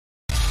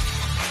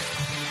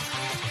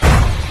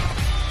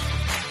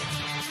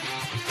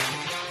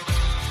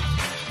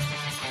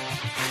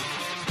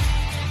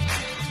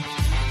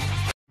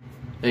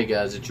Hey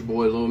guys, it's your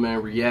boy Lil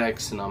Man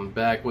Reacts, and I'm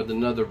back with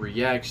another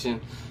reaction.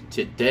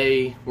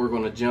 Today we're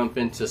going to jump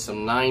into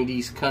some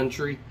 90s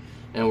country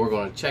and we're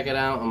going to check it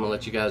out. I'm going to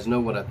let you guys know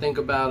what I think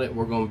about it.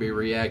 We're going to be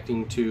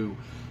reacting to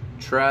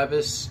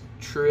Travis,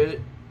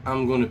 Tritt,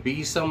 I'm Gonna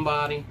Be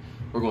Somebody.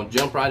 We're going to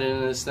jump right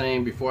into this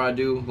thing. Before I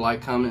do,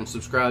 like, comment, and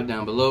subscribe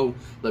down below.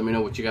 Let me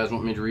know what you guys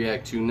want me to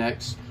react to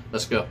next.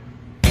 Let's go.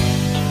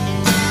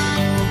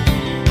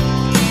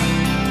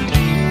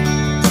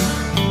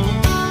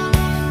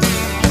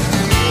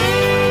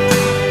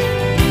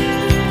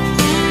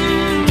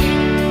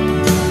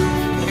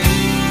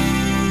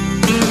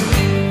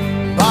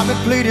 Bobby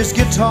played his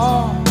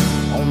guitar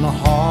on the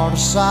harder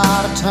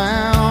side of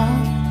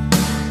town,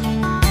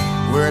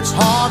 where it's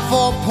hard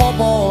for a poor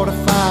boy to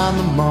find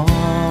the money.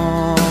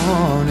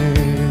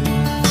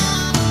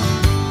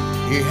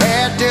 He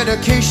had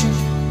dedication,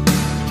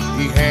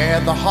 he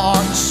had the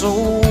heart and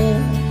soul.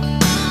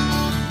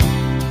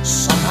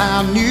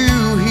 Somehow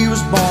knew he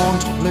was born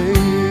to play.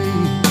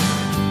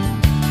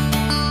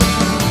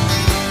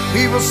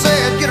 People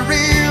said, get a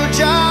real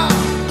job,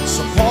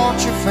 support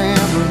your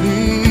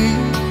family,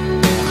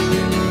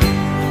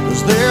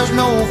 'cause there's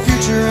no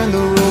future in the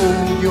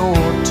road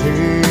you're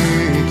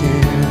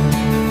taking.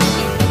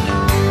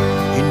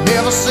 He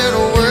never said a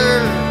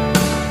word,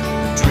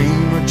 the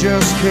dreamer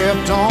just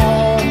kept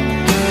on.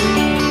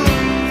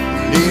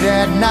 Late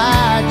at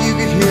night you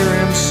could hear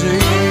him say,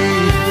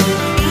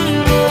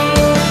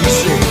 he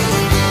said,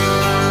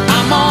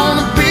 I'm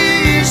gonna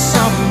be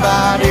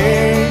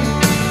somebody.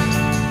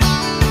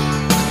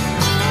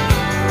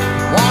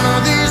 One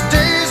of these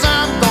days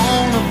I'm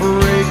gonna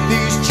break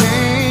these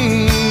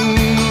chains.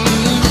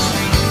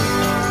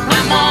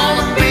 I'm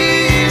gonna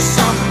be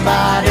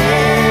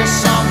somebody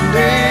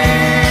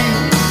someday.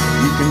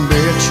 You can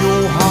bet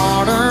your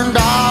hard-earned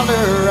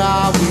dollar I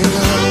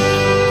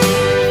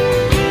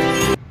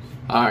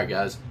will. Alright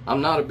guys,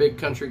 I'm not a big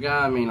country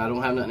guy. I mean, I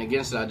don't have nothing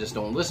against it, I just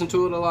don't listen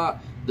to it a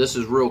lot. This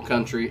is real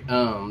country.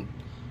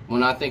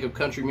 When I think of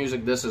country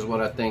music, this is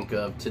what I think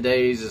of.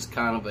 Today's is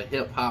kind of a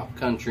hip-hop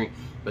country,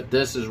 but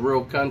this is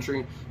real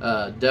country.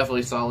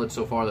 Definitely solid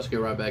so far. Let's get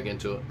right back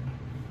into it.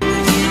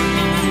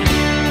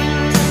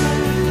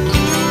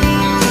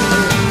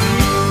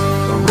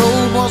 The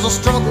road was a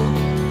struggle,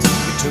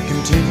 it took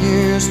him 10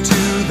 years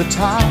to the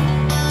top,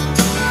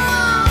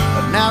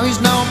 but now he's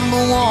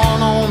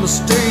 #1 on the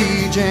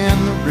stage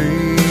and the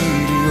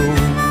radio.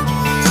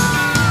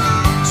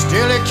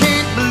 Still he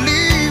can't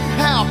believe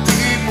how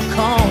people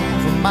come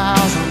from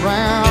miles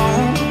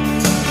around,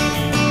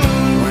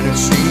 when it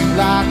seemed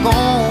like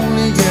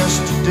only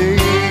yesterday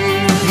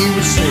he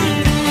would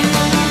say,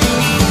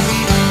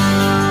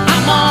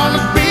 I'm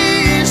gonna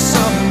be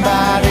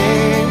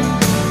somebody.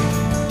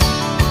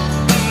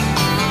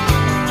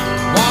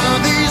 One of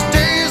these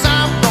days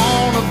I'm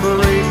gonna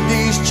break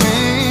these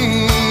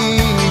chains.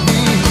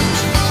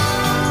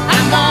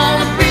 I'm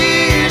gonna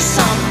be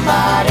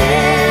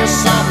somebody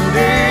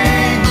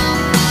someday.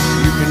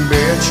 You can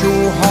bet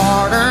your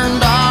hard-earned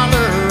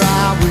dollar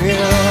I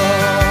will.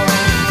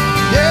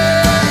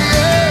 Yeah,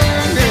 yeah,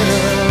 yeah.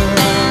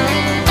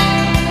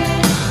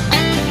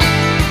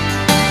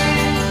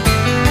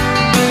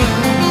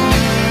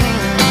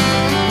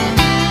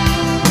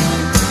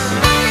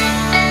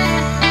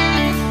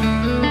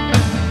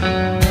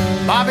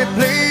 Bobby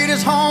played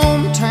his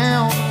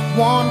hometown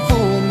one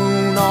full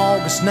moon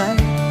August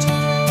night,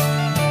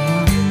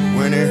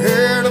 when he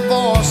heard a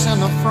voice in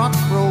the front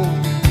row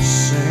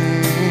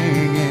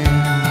singing.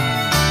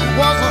 It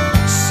was a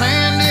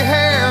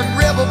sandy-haired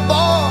rebel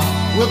boy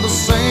with the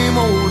same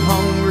old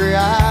hungry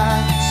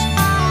eyes.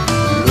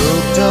 He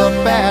looked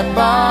up at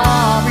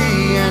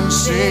Bobby and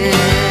said,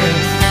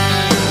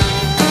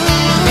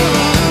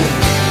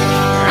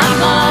 I'm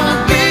gonna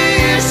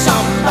be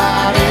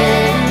somebody.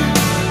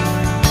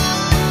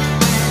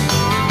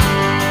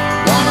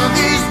 One of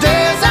these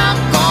days I'm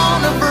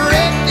gonna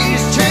break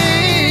these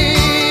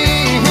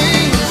chains,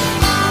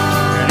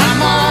 and I'm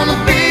gonna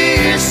be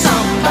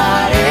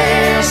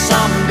somebody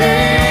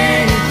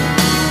someday.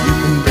 You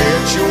can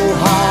bet your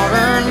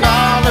hard-earned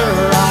dollar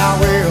I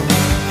will.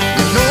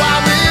 You know I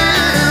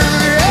will,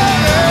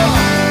 yeah.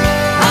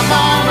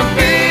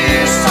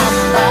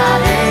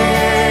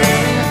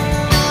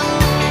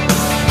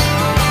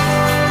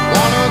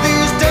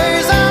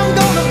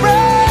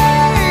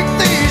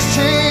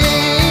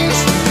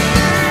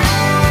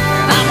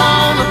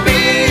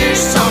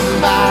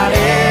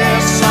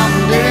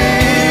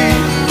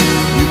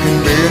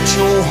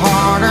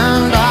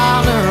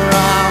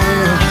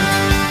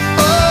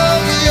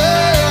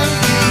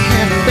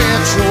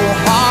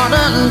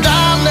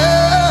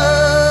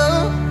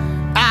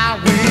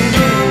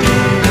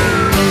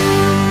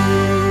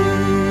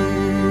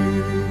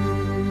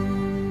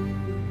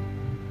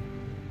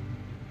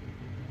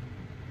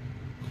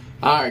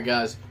 Alright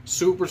guys,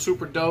 super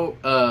dope.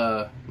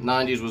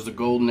 90s was the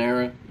golden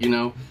era, you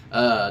know.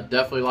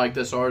 Definitely like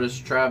this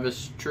artist,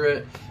 Travis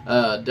Tritt.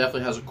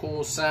 Definitely has a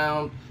cool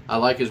sound. I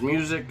like his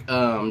music.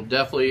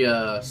 Definitely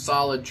a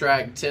solid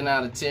track, 10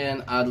 out of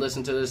 10. I'd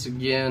listen to this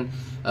again.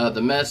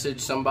 The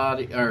message,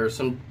 somebody, or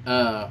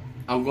I'm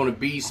gonna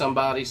be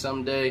somebody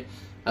someday.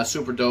 That's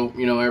super dope.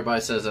 You know, everybody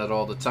says that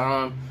all the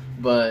time,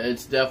 but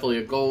it's definitely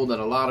a goal that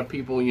a lot of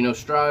people, you know,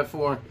 strive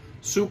for.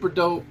 Super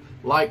dope.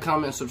 Like,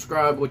 comment,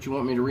 subscribe what you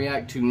want me to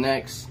react to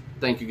next.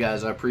 Thank you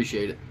guys, I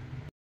appreciate it.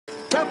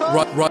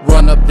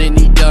 Run up, then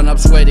he done up,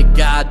 swear to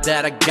God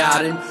that I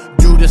got him.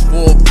 Do this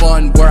for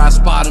fun, where I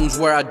spot him's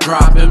where I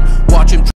drop him. Watch him